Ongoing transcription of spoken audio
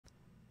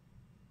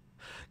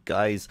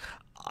Guys,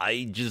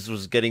 I just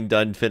was getting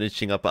done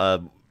finishing up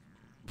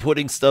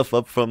putting stuff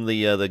up from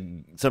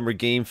the Summer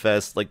Game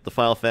Fest, like the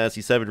Final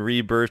Fantasy VII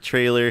Rebirth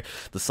trailer,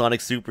 the Sonic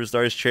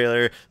Superstars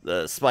trailer,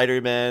 the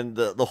Spider-Man,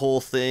 the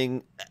whole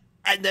thing,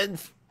 and then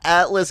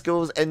Atlas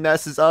goes and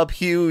messes up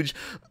huge.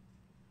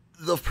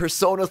 The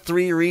Persona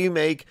 3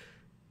 remake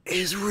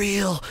is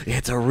real.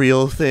 It's a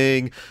real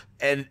thing,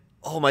 and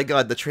oh my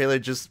god, the trailer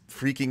just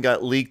freaking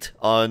got leaked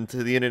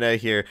onto the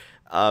internet here.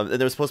 And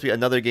there was supposed to be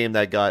another game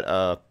that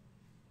got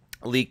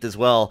leaked as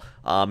well.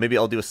 Maybe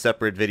I'll do a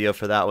separate video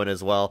for that one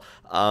as well.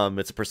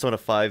 It's a Persona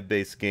 5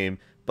 based game,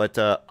 but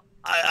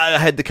I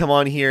had to come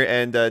on here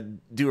and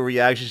do a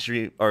reaction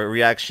stream or a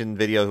reaction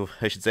video,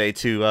 I should say,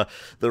 to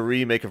the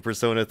remake of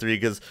Persona 3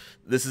 because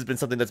this has been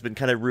something that's been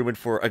kind of rumored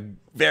for a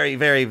very,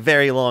 very,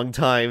 very long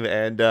time.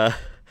 And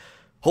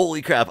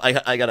holy crap,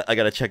 I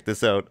gotta check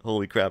this out.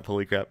 Holy crap,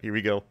 holy crap. Here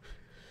we go.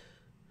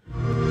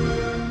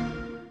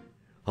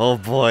 Oh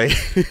boy.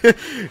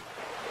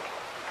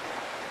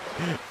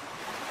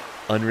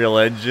 Unreal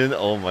Engine,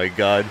 oh my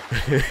god,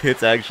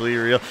 it's actually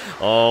real.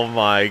 Oh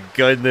my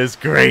goodness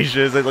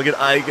gracious, and look at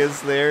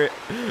Igus there.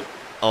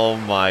 Oh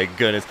my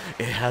goodness,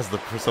 it has the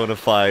Persona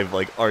 5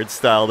 like art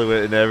style to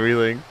it and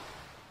everything.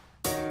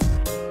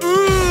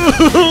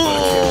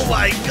 Oh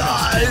my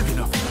god!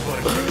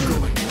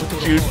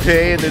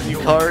 Junpei and then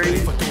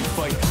Yukari.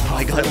 Oh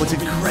my god, it looks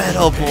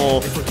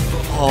incredible.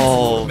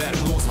 Oh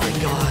my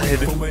god.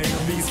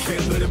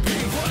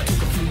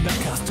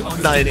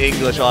 Not in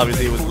English,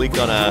 obviously, it was leaked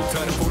on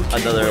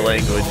another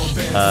language,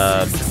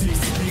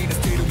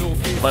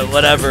 but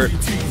whatever.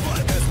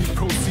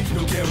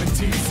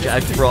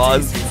 Jack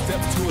Frost, it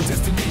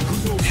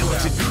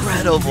looks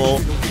incredible.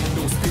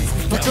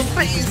 It looks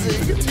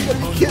amazing. Are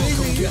you kidding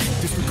me?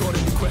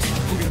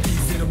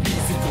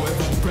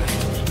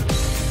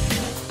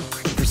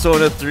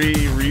 Persona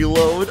 3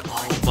 Reload.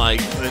 Oh my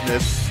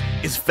goodness,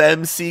 is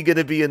FemC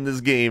gonna be in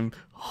this game?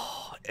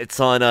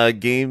 It's on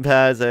Game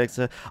Pass.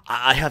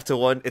 I have to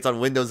wonder. It's on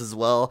Windows as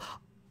well.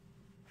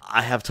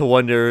 I have to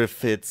wonder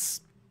if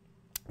it's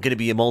gonna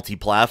be a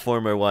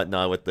multi-platform or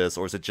whatnot with this,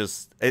 or is it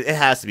just? It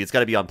has to be. It's got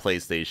to be on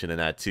PlayStation and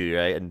that too,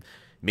 right? And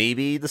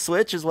maybe the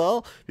Switch as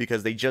well,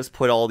 because they just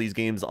put all these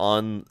games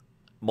on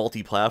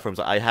multi-platforms.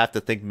 I have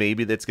to think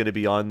maybe that's gonna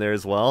be on there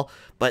as well.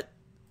 But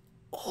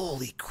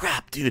holy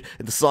crap, dude!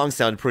 And the songs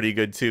sound pretty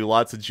good too.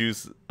 Lots of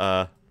juice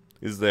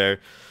is there.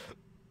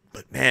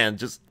 But man,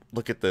 just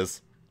look at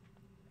this.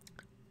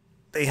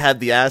 They had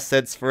the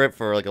assets for it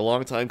for like a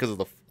long time because of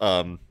the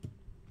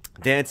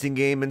dancing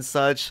game and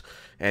such,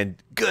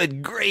 and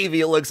good gravy,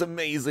 it looks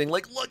amazing.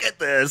 Like, look at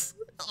this.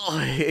 Oh,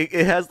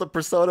 it has the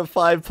Persona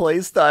 5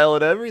 playstyle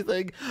and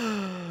everything.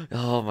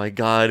 Oh my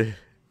god.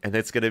 And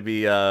it's gonna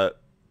be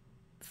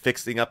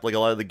fixing up like a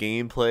lot of the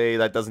gameplay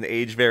that doesn't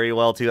age very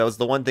well too. That was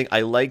the one thing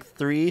I liked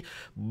 3,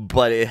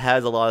 but it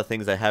has a lot of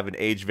things that haven't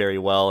aged very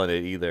well in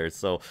it either.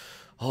 So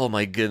oh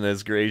my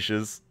goodness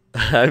gracious.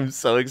 I'm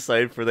so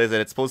excited for this,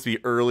 and it's supposed to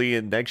be early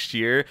in next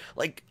year.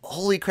 Like,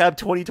 holy crap,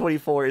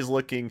 2024 is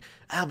looking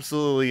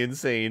absolutely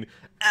insane.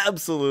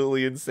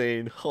 Absolutely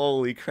insane.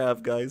 Holy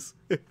crap, guys.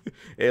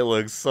 It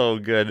looks so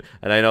good.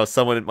 And I know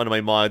one of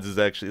my mods is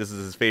actually, this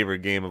is his favorite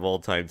game of all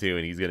time too,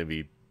 and he's going to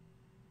be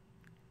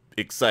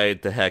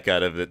excited the heck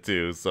out of it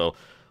too. So,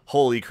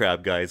 holy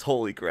crap, guys.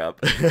 Holy crap.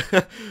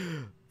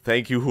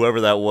 Thank you, whoever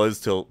that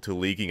was, to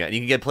leaking it.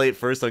 And you can play it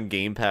first on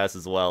Game Pass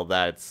as well.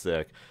 That's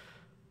sick.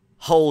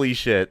 Holy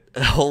shit.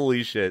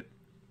 Holy shit.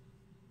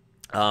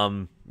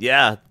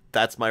 Yeah,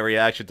 that's my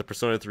reaction to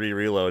Persona 3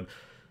 Reload.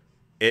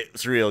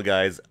 It's real,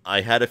 guys. I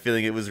had a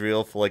feeling it was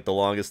real for like the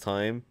longest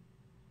time.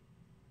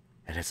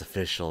 And it's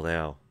official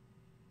now.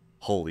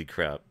 Holy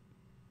crap.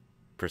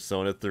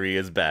 Persona 3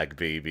 is back,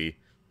 baby.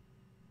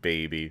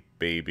 Baby,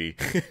 baby.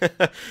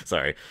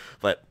 Sorry.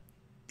 But,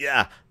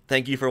 yeah,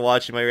 thank you for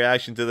watching my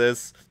reaction to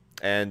this.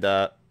 And,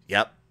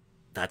 yep.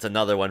 That's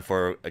another one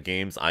for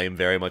games I am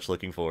very much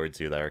looking forward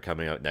to that are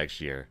coming out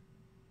next year.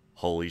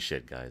 Holy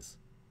shit, guys.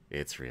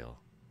 It's real.